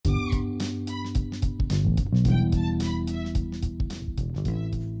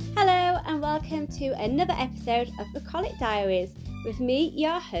welcome to another episode of the Colic Diaries with me,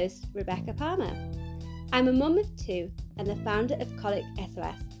 your host, Rebecca Palmer. I'm a mum of two and the founder of Colic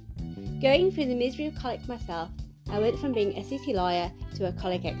SOS. Going through the misery of colic myself, I went from being a city lawyer to a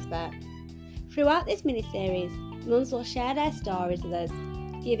colic expert. Throughout this mini-series, mums will share their stories with us,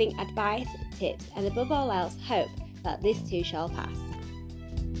 giving advice, tips and above all else hope that this too shall pass.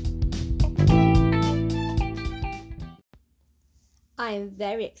 I am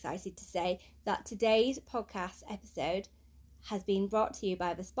very excited to say that today's podcast episode has been brought to you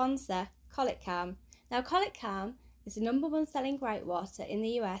by the sponsor, Colic Calm. Now, Colic Calm is the #1 selling bright water in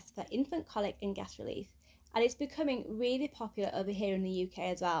the US for infant colic and gas relief, and it's becoming really popular over here in the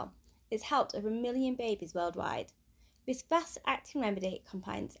UK as well. It's helped over 1 million babies worldwide. This fast-acting remedy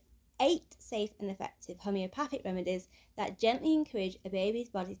combines 8 safe and effective homeopathic remedies that gently encourage a baby's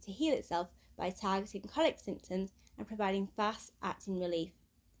body to heal itself by targeting colic symptoms and providing fast-acting relief.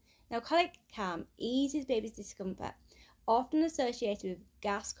 Now, Colic Calm eases baby's discomfort, often associated with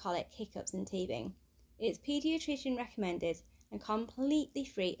gas, colic, hiccups and teething. It's paediatrician recommended and completely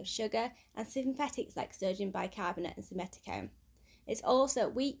free of sugar and synthetics like sodium bicarbonate and simethicone. It's also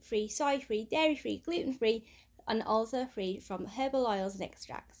wheat-free, soy-free, dairy-free, gluten-free and also free from herbal oils and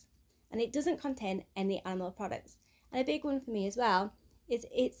extracts. And it doesn't contain any animal products. And a big one for me as well is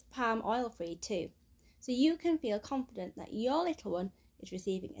it's palm oil free too. So you can feel confident that your little one is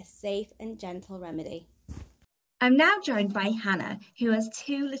receiving a safe and gentle remedy. I'm now joined by Hannah, who has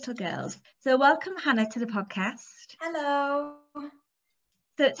 2 little girls. So welcome, Hannah, to the podcast. Hello.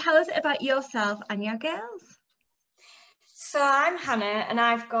 So tell us about yourself and your girls. So I'm Hannah and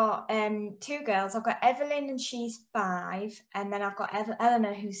I've got 2 girls. I've got Evelyn and she's 5, and then I've got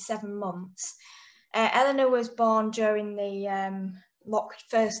Eleanor who's 7 months. Eleanor was born during the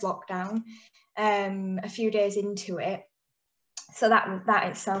first lockdown, a few days into it. So that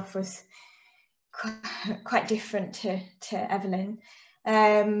itself was quite different to Evelyn.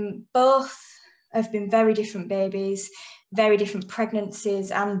 Both have been very different babies, very different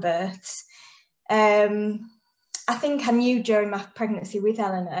pregnancies and births. I think I knew during my pregnancy with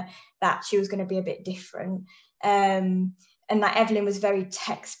Eleanor that she was going to be a bit different, and that Evelyn was very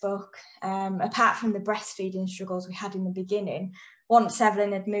textbook. Apart from the breastfeeding struggles we had in the beginning, once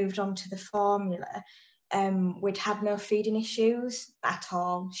Evelyn had moved on to the formula, we'd had no feeding issues at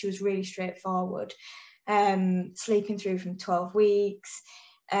all. She was really straightforward, sleeping through from 12 weeks.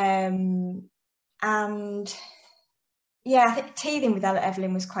 And yeah, I think teething with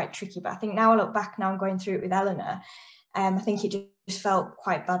Evelyn was quite tricky, but I think now I look back, now I'm going through it with Eleanor, I think it just felt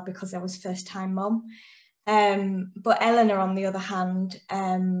quite bad because I was first time mum. But Eleanor, on the other hand,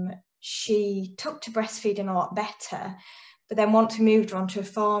 she took to breastfeeding a lot better, but then once we moved her onto a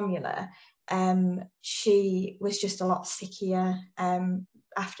formula, she was just a lot sickier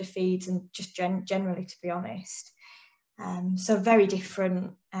after feeds and just generally, to be honest. So very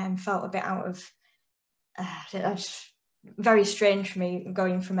different, felt a bit out of, very strange for me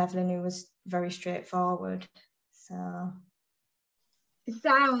going from Evelyn, who was very straightforward. So it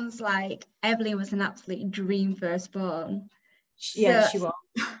sounds like Evelyn was an absolute dream firstborn. Yeah, she was.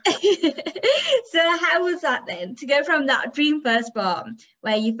 So how was that then, to go from that dream firstborn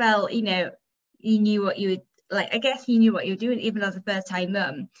where you felt, you knew what you would like, I guess you knew what you were doing even as a first time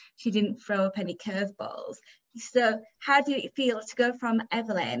mum, she didn't throw up any curveballs. So how did it feel to go from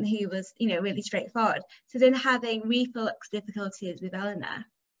Evelyn, who was, really straightforward, to then having reflux difficulties with Eleanor?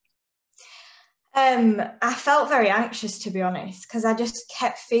 I felt very anxious, to be honest, because I just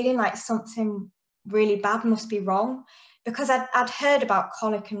kept feeling like something really bad must be wrong, because I'd heard about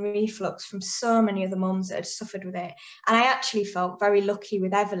colic and reflux from so many other mums that had suffered with it. And I actually felt very lucky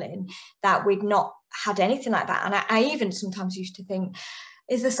with Evelyn that we'd not had anything like that. And I even sometimes used to think,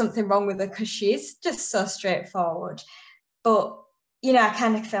 is there something wrong with her? Because she is just so straightforward. But, I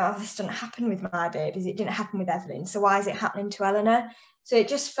kind of felt, this didn't happen with my babies. It didn't happen with Evelyn. So why is it happening to Eleanor? So it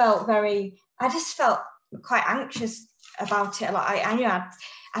just felt I just felt quite anxious about it. Like I knew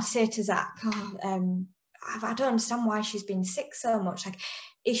I'd say to Zach, I don't understand why she's been sick so much. Like,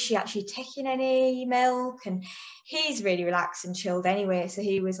 is she actually taking any milk? And he's really relaxed and chilled anyway. So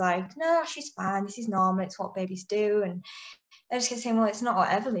he was like, no, she's fine. This is normal. It's what babies do. And I just kept saying, well, it's not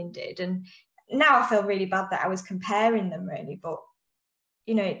what Evelyn did. And now I feel really bad that I was comparing them, really. But,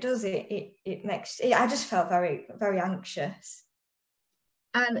 it does, it makes, I just felt very, very anxious.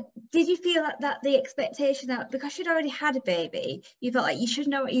 And did you feel that the expectation that because you'd already had a baby, you felt like you should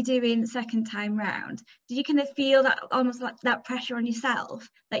know what you're doing the second time round? Did you kind of feel that almost like that pressure on yourself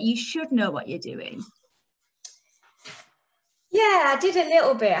that you should know what you're doing? Yeah, I did a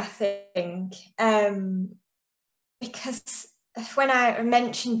little bit, I think, because when I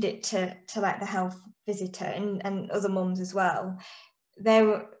mentioned it to like the health visitor and other mums as well,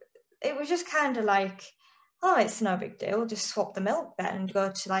 it was just kind of like, oh, it's no big deal, just swap the milk then and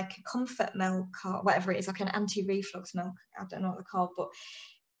go to like a comfort milk or whatever it is, like an anti-reflux milk. I don't know what they're called, but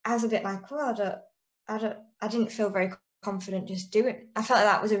I was a bit like, well, I didn't feel very confident just doing. I felt like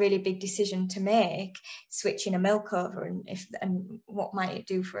that was a really big decision to make, switching a milk over, and what might it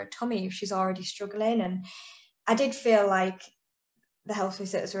do for her tummy if she's already struggling. And I did feel like the health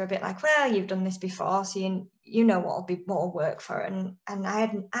visitors were a bit like, well, you've done this before, so you know what'll work for her. And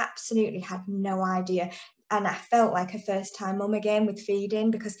I absolutely had no idea, and I felt like a first time mum again with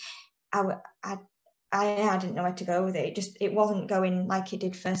feeding, because I didn't know where to go with it. It wasn't going like it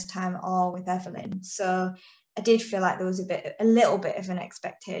did first time at all with Evelyn. So I did feel like there was a little bit of an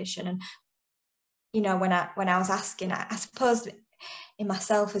expectation. And you know, when I was asking, I suppose in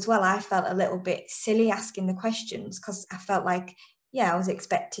myself as well, I felt a little bit silly asking the questions, because I felt like, yeah, I was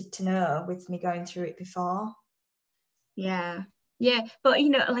expected to know with me going through it before. Yeah. Yeah, but you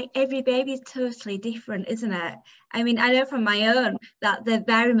know, like every baby is totally different, isn't it? I mean, I know from my own that they're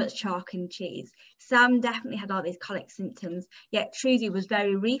very much chalk and cheese. Sam definitely had all these colic symptoms, yet Trudy was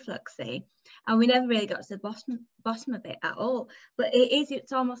very refluxy, and we never really got to the bottom of it at all. But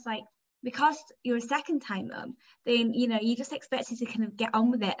it's almost like, because you're a second time mum, then you know you just expected to kind of get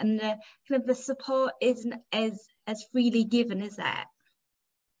on with it, and the kind of the support isn't as freely given, is it?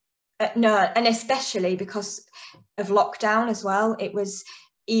 No, and especially because of lockdown as well, it was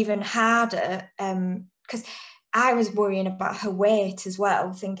even harder, because I was worrying about her weight as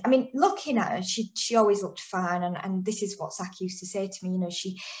well. Looking at her, she always looked fine, and this is what Zach used to say to me. You know,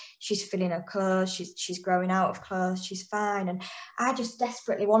 she's filling her clothes, she's growing out of clothes, she's fine. And I just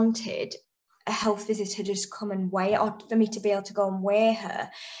desperately wanted a health visitor to just come and weigh, or for me to be able to go and weigh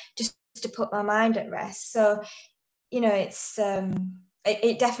her, just to put my mind at rest. So, you know,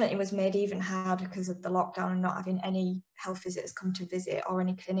 it definitely was made even harder because of the lockdown and not having any health visitors come to visit or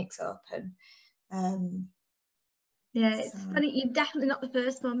any clinics open. Yeah, it's funny. You're definitely not the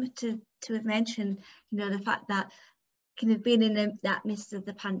first one to have mentioned, you know, the fact that kind of being in that midst of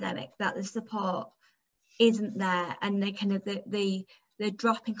the pandemic, that the support isn't there, and the kind of the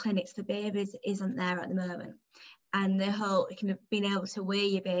drop in clinics for babies isn't there at the moment. And the whole kind of being able to weigh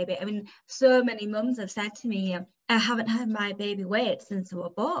your baby. I mean, so many mums have said to me, I haven't had my baby weighed since they were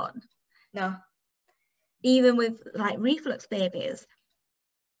born. No. Even with like reflux babies.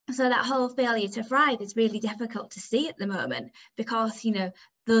 So that whole failure to thrive is really difficult to see at the moment, because, you know,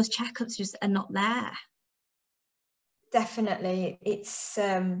 those checkups just are not there. Definitely. It's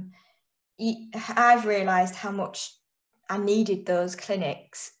I've realised how much I needed those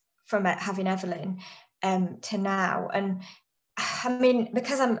clinics from having Evelyn to now. And I mean,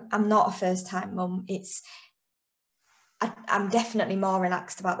 because I'm not a first time mum, I'm definitely more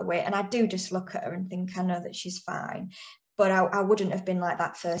relaxed about the weight, and I do just look at her and think I know that she's fine. But I wouldn't have been like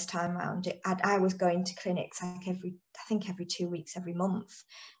that first time round. I was going to clinics like every 2 weeks, every month.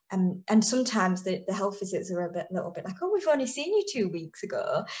 And sometimes the health visits are a little bit like, oh, we've only seen you 2 weeks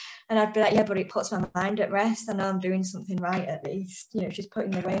ago. And I'd be like, yeah, but it puts my mind at rest. I know I'm doing something right, at least. You know, she's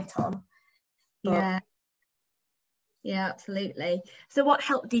putting the weight on. But, yeah, absolutely. So what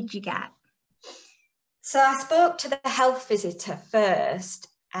help did you get? so I spoke to the health visitor first,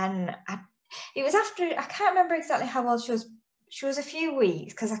 and it was after, I can't remember exactly how old she was. She was a few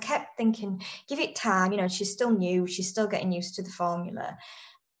weeks, because I kept thinking, give it time, you know, she's still new, she's still getting used to the formula.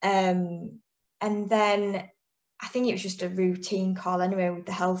 And then I think it was just a routine call anyway with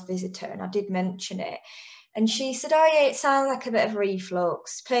the health visitor, and I did mention it. And she said, oh yeah, it sounds like a bit of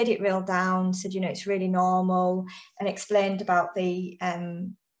reflux, played it real down, said, you know, it's really normal, and explained about the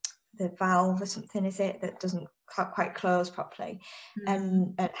valve or something, is it, that doesn't quite close properly,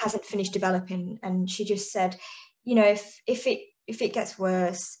 and hasn't finished developing. And she just said, you know, if it gets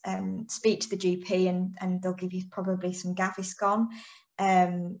worse, speak to the GP, and they'll give you probably some Gaviscon,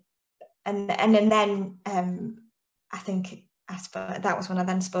 and then I think that was when I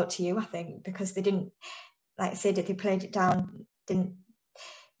then spoke to you, I think, because they didn't, like I said, they played it down, didn't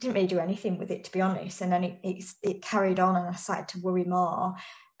really do anything with it, to be honest. And then it carried on, and I started to worry more.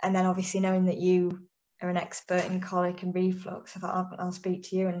 And then obviously knowing that you are an expert in colic and reflux, I thought I'll speak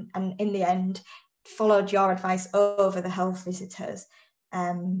to you, and in the end followed your advice over the health visitors,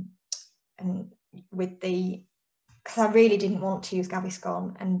 and with the, because I really didn't want to use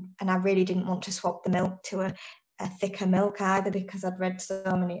Gaviscon, and I really didn't want to swap the milk to a thicker milk either, because I'd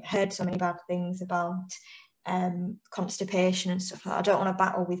heard so many bad things about constipation and stuff like that. I don't want to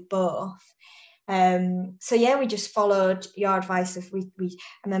battle with both. So yeah, we just followed your advice of I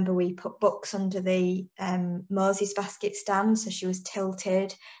remember we put books under the Moses basket stand, so she was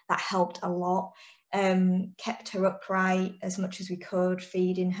tilted. That helped a lot. Kept her upright as much as we could,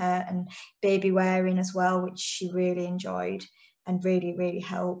 feeding her, and baby wearing as well, which she really enjoyed and really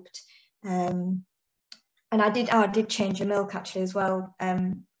helped. And I did change her milk actually as well,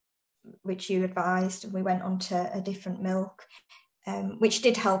 which you advised. We went on to a different milk, which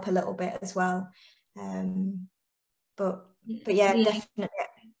did help a little bit as well. But yeah, definitely.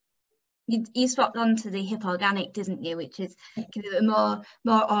 You swapped onto the hip organic, didn't you? Which is kind of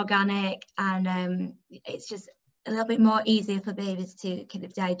more organic, and it's just a little bit more easier for babies to kind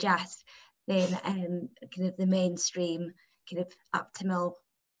of digest than kind of the mainstream kind of Aptamil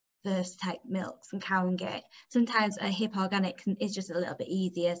first type milks and cow and gate. Sometimes a hip organic is just a little bit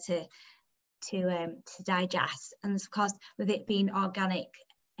easier to digest, and of course with it being organic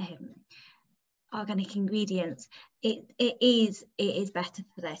ingredients, it is better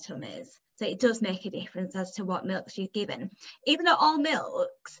for their tummies. So it does make a difference as to what milks you're given, even though all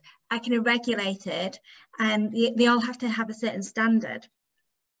milks are kind of regulated and they all have to have a certain standard.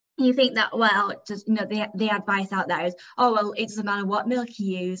 You think that, well, just, you know, the advice out there is, oh, well, it doesn't matter what milk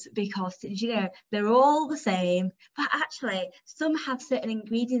you use because, you know, they're all the same. But actually, some have certain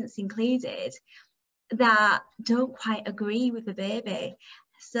ingredients included that don't quite agree with the baby.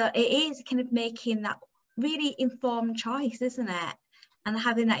 So it is kind of making that really informed choice, isn't it? And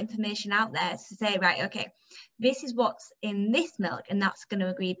having that information out there to say, right, okay, this is what's in this milk and that's going to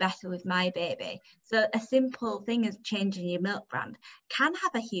agree better with my baby. So a simple thing as changing your milk brand can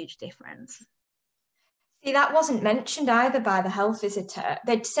have a huge difference. See, that wasn't mentioned either by the health visitor.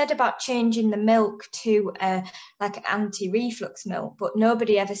 They'd said about changing the milk to like anti-reflux milk, but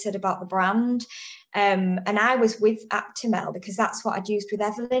nobody ever said about the brand. And I was with Aptamil because that's what I'd used with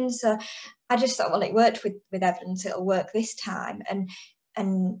Evelyn. So I just thought, well, it worked with Evelyn, so it'll work this time.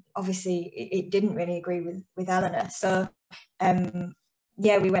 And obviously it didn't really agree with Eleanor. So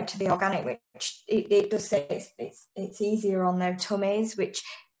yeah, we went to the organic, which it does say it's easier on their tummies, which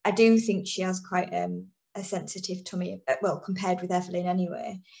I do think she has quite a sensitive tummy, well, compared with Evelyn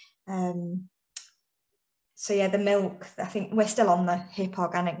anyway. So yeah, the milk, I think we're still on the hip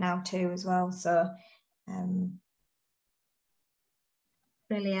organic now too as well. So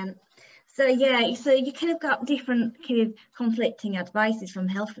brilliant. So yeah, so you kind of got different kind of conflicting advices from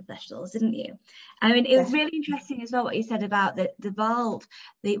health professionals, didn't you? I mean, it was really interesting as well what you said about the valve,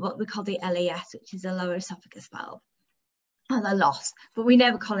 what we call the LES, which is a lower esophagus valve, or the loss, but we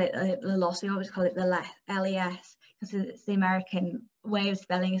never call it the loss. We always call it the LES because it's the American way of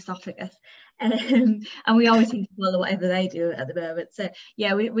spelling esophagus, and we always seem to follow whatever they do at the moment. So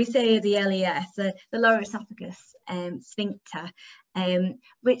yeah, we say the LES, the lower esophagus sphincter,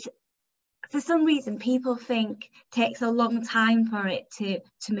 which for some reason people think takes a long time for it to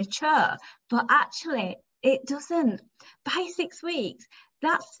mature, but actually it doesn't. By 6 weeks,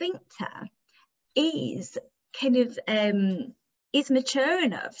 that sphincter is kind of is mature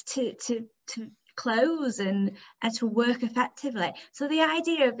enough to close and to work effectively. So the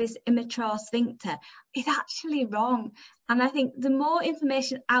idea of this immature sphincter is actually wrong. And I think the more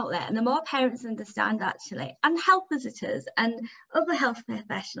information out there and the more parents understand actually, and health visitors and other health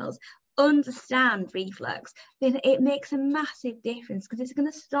professionals understand reflux, then it makes a massive difference because it's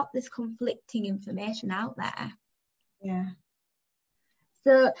going to stop this conflicting information out there. Yeah.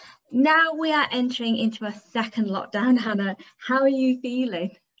 So now we are entering into a second lockdown, Hannah. How are you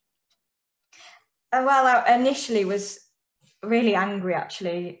feeling? Well, I initially was really angry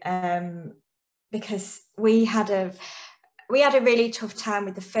actually, because we had a really tough time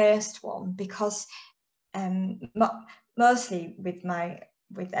with the first one because mostly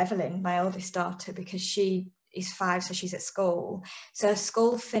with Evelyn, my oldest daughter, because she is 5, so she's at school. So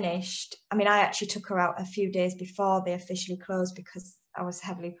school finished. I mean, I actually took her out a few days before they officially closed because I was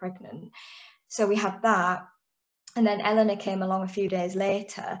heavily pregnant. So we had that. And then Eleanor came along a few days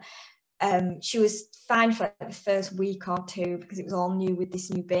later. She was fine for the first week or two because it was all new with this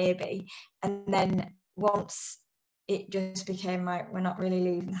new baby. And then once it just became like, we're not really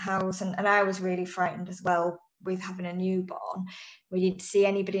leaving the house. And I was really frightened as well with having a newborn. We didn't see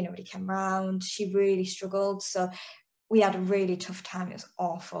anybody, nobody came round. She really struggled. So we had a really tough time. It was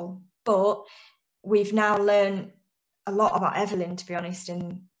awful. But we've now learned a lot about Evelyn, to be honest,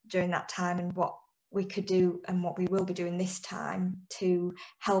 during that time, and what we could do and what we will be doing this time to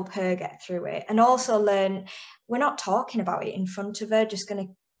help her get through it. And also learn, we're not talking about it in front of her, just going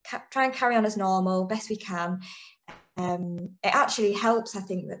to try and carry on as normal, best we can. It actually helps, I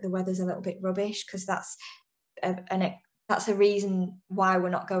think, that the weather's a little bit rubbish, because that's that's a reason why we're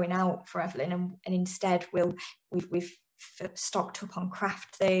not going out for Evelyn, and instead we've stocked up on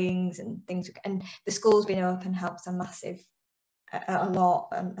craft things and things, and the school's been open helps a lot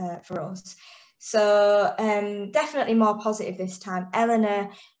for us. So definitely more positive this time.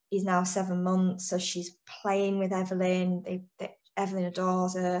 Eleanor is now 7 months, so she's playing with Evelyn. Evelyn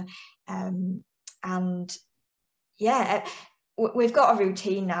adores her, and yeah, we've got a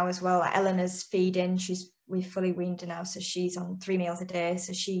routine now as well. Like Eleanor's feeding, we've fully weaned her now, so she's on 3 meals a day,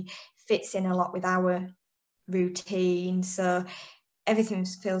 so she fits in a lot with our routine. So everything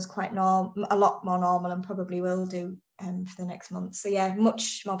feels quite a lot more normal, and probably will do for the next month. So yeah,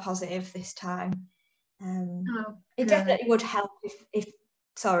 much more positive this time. It definitely would help if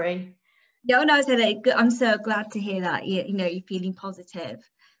sorry. No, I said I'm so glad to hear that you're feeling positive.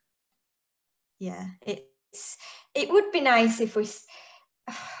 Yeah, it would be nice if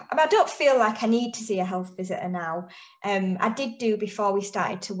I don't feel like I need to see a health visitor now. I did do before we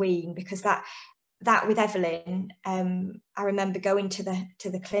started to wean, because that with Evelyn, I remember going to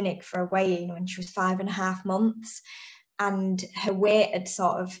the clinic for a weigh-in when she was 5.5 months, and her weight had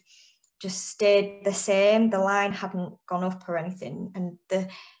sort of just stayed the same. The line hadn't gone up or anything, and the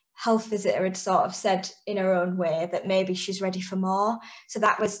health visitor had sort of said in her own way that maybe she's ready for more. So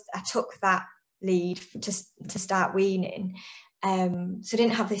I took that lead to start weaning. So I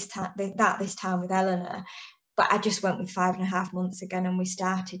didn't have this time with Eleanor, but I just went with 5.5 months again, and we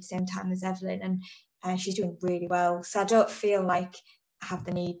started same time as Evelyn, and she's doing really well. So I don't feel like I have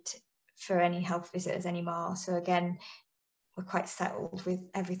the need for any health visitors anymore. So again, we're quite settled with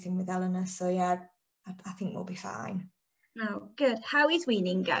everything with Eleanor. So yeah, I think we'll be fine. Oh, good. How is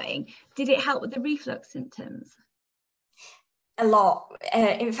weaning going? Did it help with the reflux symptoms? A lot.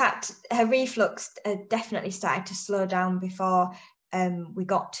 In fact, her reflux definitely started to slow down before we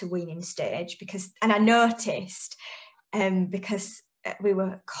got to weaning stage, and I noticed because we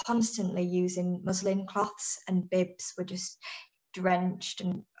were constantly using muslin cloths, and bibs were just drenched,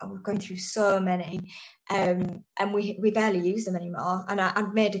 and we're going through so many, and we barely use them anymore. And I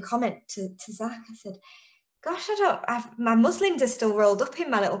made a comment to Zach. I said, gosh, my muslins are still rolled up in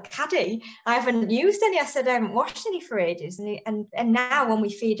my little caddy. I haven't used any. I said, I haven't washed any for ages. And now when we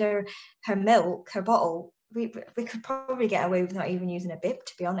feed her milk, her bottle, we could probably get away with not even using a bib,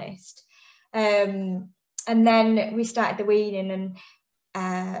 to be honest. And then we started the weaning,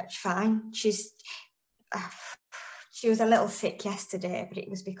 and fine. She was a little sick yesterday, but it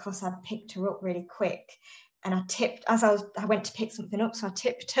was because I picked her up really quick. And I tipped as I went to pick something up, so I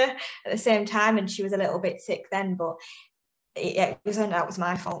tipped her at the same time, and she was a little bit sick then. But that was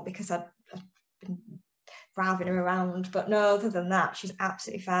my fault, because I'd been driving her around. But no, other than that, she's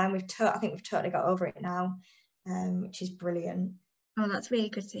absolutely fine. I think we've totally got over it now, which is brilliant. Oh, that's really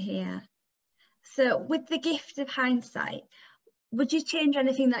good to hear. So, with the gift of hindsight, would you change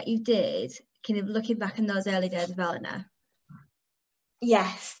anything that you did, kind of looking back in those early days of Eleanor?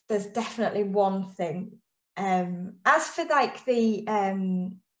 Yes, there's definitely one thing. As for like the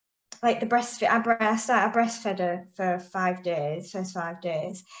breastfeed, I breastfed her for 5 days, first 5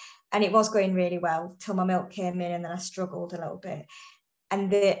 days, and it was going really well till my milk came in, and then I struggled a little bit,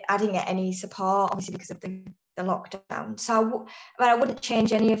 and I didn't get any support, obviously, because of the lockdown. So I wouldn't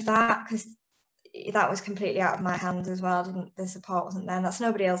change any of that, because that was completely out of my hands as well. The support wasn't there, and that's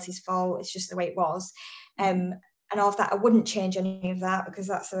nobody else's fault. It's just the way it was. And all of that, I wouldn't change any of that, because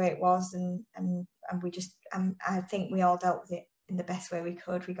that's the way it was, and we just, I think we all dealt with it in the best way we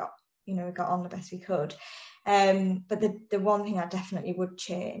could. We got on the best we could. But the one thing I definitely would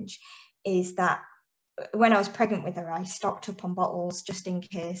change is that when I was pregnant with her, I stocked up on bottles just in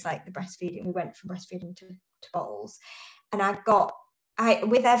case, like the breastfeeding. We went from breastfeeding to bottles, and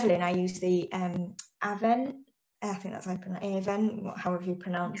with Evelyn, I use the Aven. I think that's how you pronounce it, Aven, however you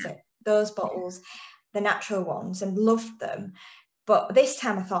pronounce it. Those bottles, the natural ones, and loved them. But this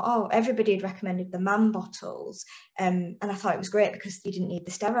time I thought, everybody had recommended the man bottles, and I thought it was great because you didn't need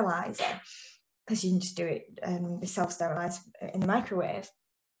the sterilizer, because you can just do it self-sterilize in the microwave.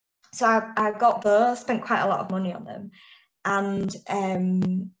 So I got those, spent quite a lot of money on them, and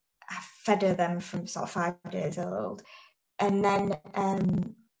I fed her them from sort of 5 days old. And then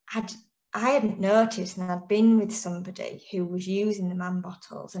I hadn't noticed, and I'd been with somebody who was using the man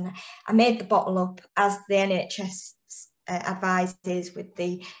bottles, and I made the bottle up as the NHS advises, with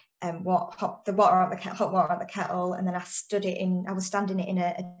the hot water on the kettle, and then I was standing it in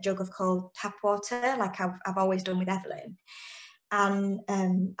a jug of cold tap water, like I've always done with Evelyn. And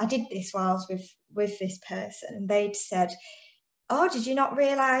I did this while I was with this person, and they'd said, "Oh, did you not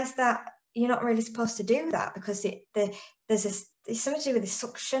realise that you're not really supposed to do that, because it's something to do with the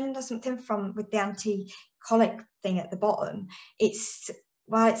suction or something with the colic thing at the bottom,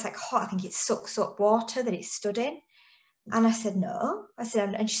 while it's like hot, I think it sucks up water that it's stood in. And I said, no. I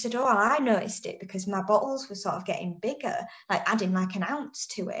said, and she said, oh, well, I noticed it because my bottles were sort of getting bigger, like adding like an ounce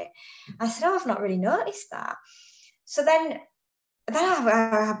to it. I said, oh, I've not really noticed that. So then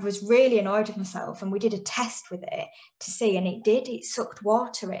I was really annoyed with myself, and we did a test with it to see, and it sucked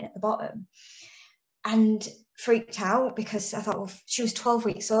water in at the bottom, and freaked out because I thought, well, she was 12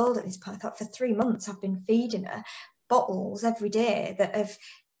 weeks old at this point. I thought, for 3 months I've been feeding her bottles every day that have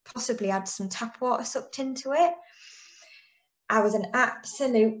possibly had some tap water sucked into it. I was an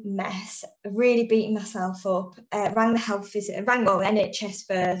absolute mess, really beating myself up. Rang the health visitor, rang NHS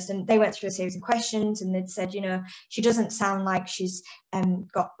first, and they went through a series of questions, and they'd said, she doesn't sound like she's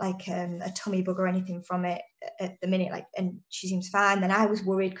got like a tummy bug or anything from it at the minute, and she seems fine. Then I was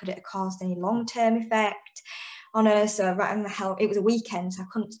worried, could it have caused any long-term effect on her? So I rang the health. It was a weekend, so I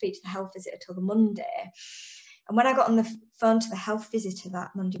couldn't speak to the health visitor till the Monday. And when I got on the phone to the health visitor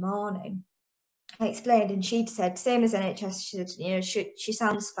that Monday morning, I explained, and she'd said, same as NHS, she said, she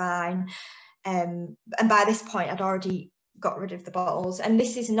sounds fine. And by this point, I'd already got rid of the bottles. And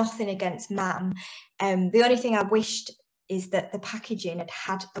this is nothing against Mam. The only thing I wished is that the packaging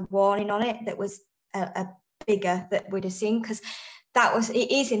had a warning on it that was a bigger, that we'd have seen, because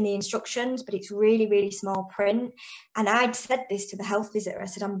it is in the instructions, but it's really, really small print. And I'd said this to the health visitor. I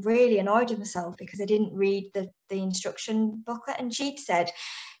said, I'm really annoyed with myself because I didn't read the instruction booklet. And she'd said,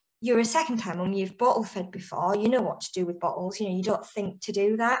 you're a second-time mum, you've bottle fed before, you know what to do with bottles, you don't think to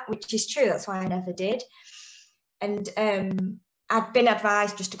do that, which is true, that's why I never did. And I'd been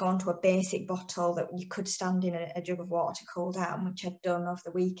advised just to go onto a basic bottle that you could stand in a jug of water to cool down, which I'd done over the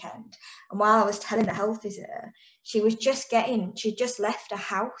weekend. And while I was telling the health visitor, she'd just left a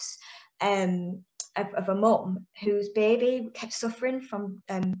house of a mum whose baby kept suffering from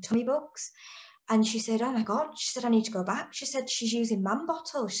tummy bugs. And she said, oh my God, she said, I need to go back. She said, she's using Mam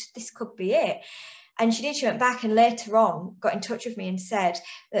bottles. Said, this could be it. And she went back, and later on got in touch with me and said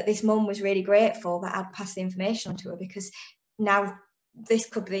that this mum was really grateful that I'd passed the information on to her, because now this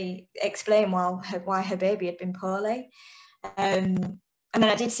could explain why her baby had been poorly. And then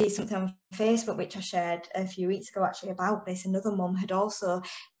I did see something on Facebook, which I shared a few weeks ago actually about this. Another mum had also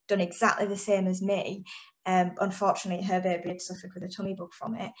done exactly the same as me. Unfortunately, her baby had suffered with a tummy bug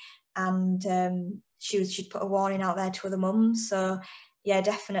from it. And she'd put a warning out there to other mums. So yeah,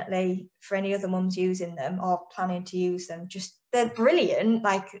 definitely for any other mums using them or planning to use them, they're brilliant,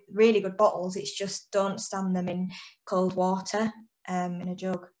 like really good bottles. It's just don't stand them in cold water in a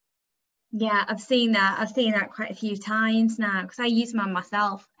jug. Yeah, I've seen that quite a few times now, because I use Mam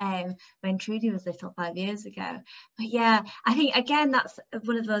myself when Trudy was little 5 years ago. But yeah, I think again that's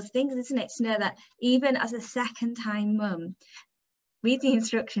one of those things, isn't it, to know that even as a second-time mum, read the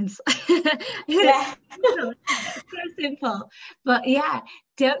instructions. Yeah. So simple. But yeah,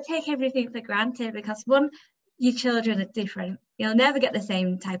 don't take everything for granted, because one, your children are different. You'll never get the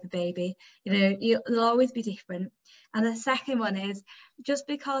same type of baby. You'll always be different. And the second one is, just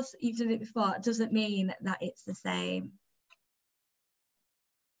because you've done it before doesn't mean that it's the same.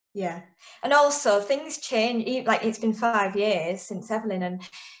 Yeah. And also things change. Like, it's been 5 years since Evelyn, and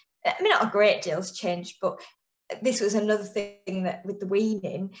I mean, not a great deal's changed, but this was another thing that with the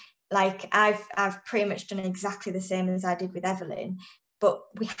weaning, like I've pretty much done exactly the same as I did with Evelyn, but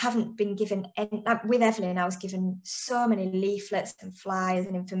we haven't been given any. With Evelyn, I was given so many leaflets and flyers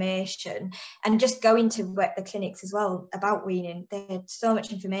and information, and just going to the clinics as well about weaning, they had so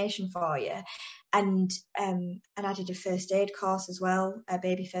much information for you. And I did a first aid course as well, a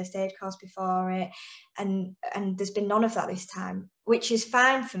baby first aid course before it, and there's been none of that this time, which is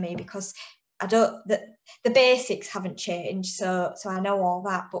fine for me, because the basics haven't changed, so I know all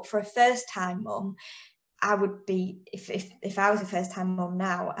that. But for a first-time mum, I would be, if I was a first-time mum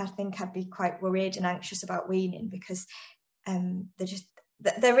now, I think I'd be quite worried and anxious about weaning, because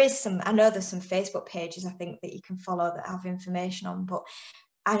there is some, I know there's some Facebook pages I think that you can follow that have information on, but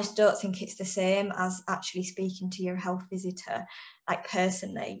I just don't think it's the same as actually speaking to your health visitor, like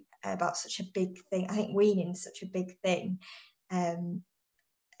personally, about such a big thing. I think weaning is such a big thing,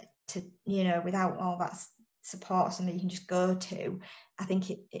 without all that support or something you can just go to. I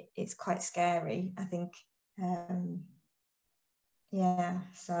think it's quite scary. I think,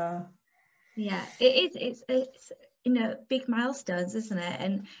 so. Yeah, it is. It's big milestones, isn't it?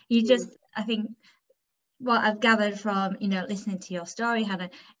 And you just, I think, what I've gathered from listening to your story,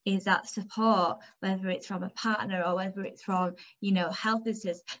 Hannah, is that support, whether it's from a partner or whether it's from health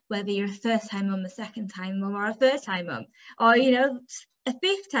visitors, whether you're a first-time mum, a second-time mum, or a third-time mum, or a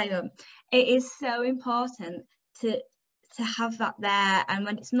fifth-time mum, it is so important to to have that there, and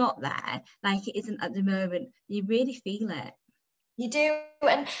when it's not there, like it isn't at the moment, you really feel it. You do.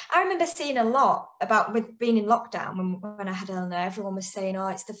 And I remember seeing a lot about with being in lockdown when I had Eleanor, everyone was saying, oh,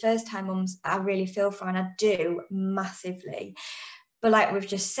 it's the first time mums I really feel for, and I do massively. But like we've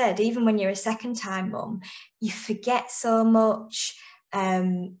just said, even when you're a second time mum, you forget so much.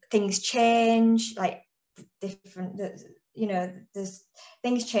 Things change, like different, there's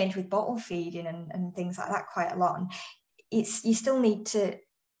things change with bottle feeding and things like that quite a lot. And you still need to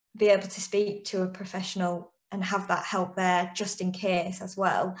be able to speak to a professional and have that help there just in case as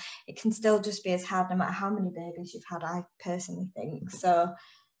well. It can still just be as hard no matter how many babies you've had, I personally think. So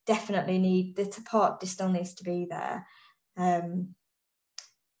definitely need the support, still needs to be there, no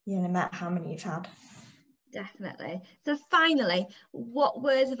matter how many you've had. Definitely. So finally, what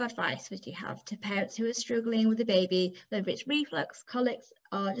words of advice would you have to parents who are struggling with a baby, whether it's reflux, colics,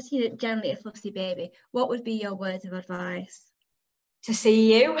 or just generally a fussy baby? What would be your words of advice? To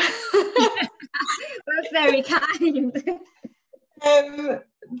see you. That's very kind.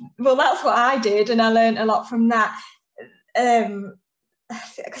 Well, that's what I did, and I learned a lot from that.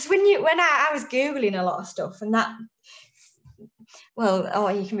 Because when I was Googling a lot of stuff, and that,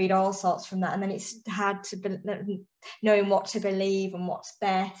 you can read all sorts from that, and then it's hard to knowing what to believe and what's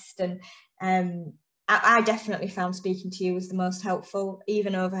best. And I definitely found speaking to you was the most helpful,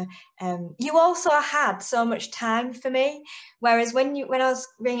 even over. You also had so much time for me, whereas when I was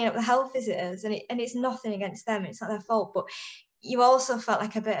ringing up the health visitors, and it's nothing against them, it's not their fault, but you also felt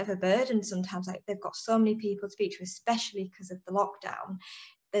like a bit of a burden sometimes. Like they've got so many people to speak to, especially because of the lockdown.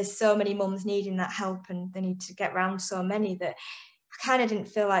 There's so many mums needing that help, and they need to get around so many that I kind of didn't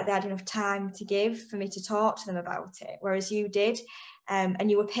feel like they had enough time to give for me to talk to them about it, whereas you did.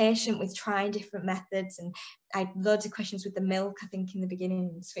 And you were patient with trying different methods, and I had loads of questions with the milk, I think, in the beginning,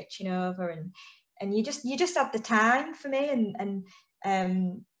 and switching over, and you just had the time for me,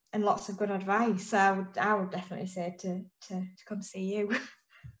 and lots of good advice. So I would definitely say to come see you.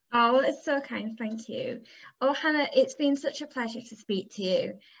 Oh, well, it's so kind. Thank you. Oh, Hannah, it's been such a pleasure to speak to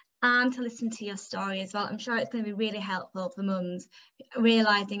you and to listen to your story as well. I'm sure it's going to be really helpful for mums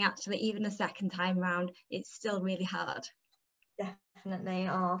realising actually even the second time round, it's still really hard. Definitely.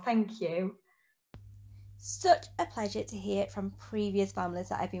 Oh, thank you. Such a pleasure to hear it from previous families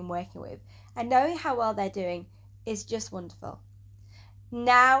that I've been working with, and knowing how well they're doing is just wonderful.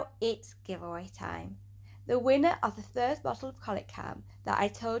 Now it's giveaway time. The winner of the first bottle of Colic Calm that I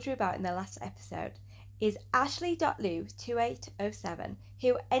told you about in the last episode is Ashley.Lou2807,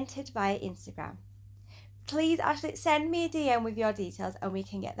 who entered via Instagram. Please, Ashley, send me a DM with your details and we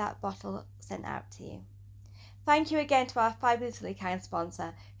can get that bottle sent out to you. Thank you again to our fabulously kind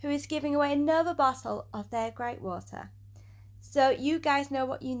sponsor, who is giving away another bottle of their great water. So you guys know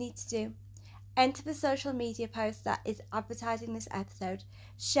what you need to do. Enter the social media post that is advertising this episode,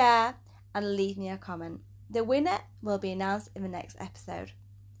 share, and leave me a comment. The winner will be announced in the next episode.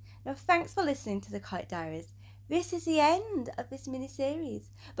 Now, thanks for listening to the Colic Diaries. This is the end of this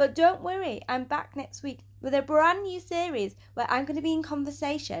mini-series. But don't worry, I'm back next week with a brand new series where I'm going to be in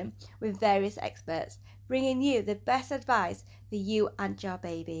conversation with various experts, bringing you the best advice for you and your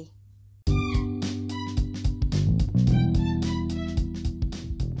baby.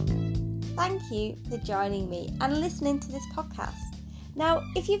 Thank you for joining me and listening to this podcast. Now,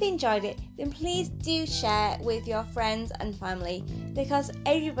 if you've enjoyed it, then please do share with your friends and family, because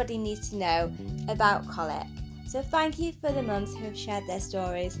everybody needs to know about colic. So thank you for the mums who have shared their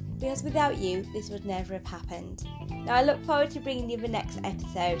stories, because without you, this would never have happened. Now, I look forward to bringing you the next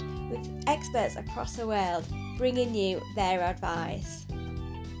episode with experts across the world bringing you their advice.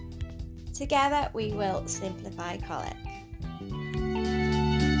 Together, we will simplify colic.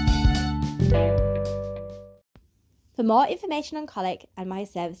 For more information on colic and my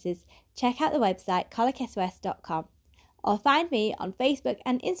services, check out the website colicsos.com or find me on Facebook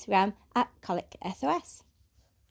and Instagram at Colic SOS.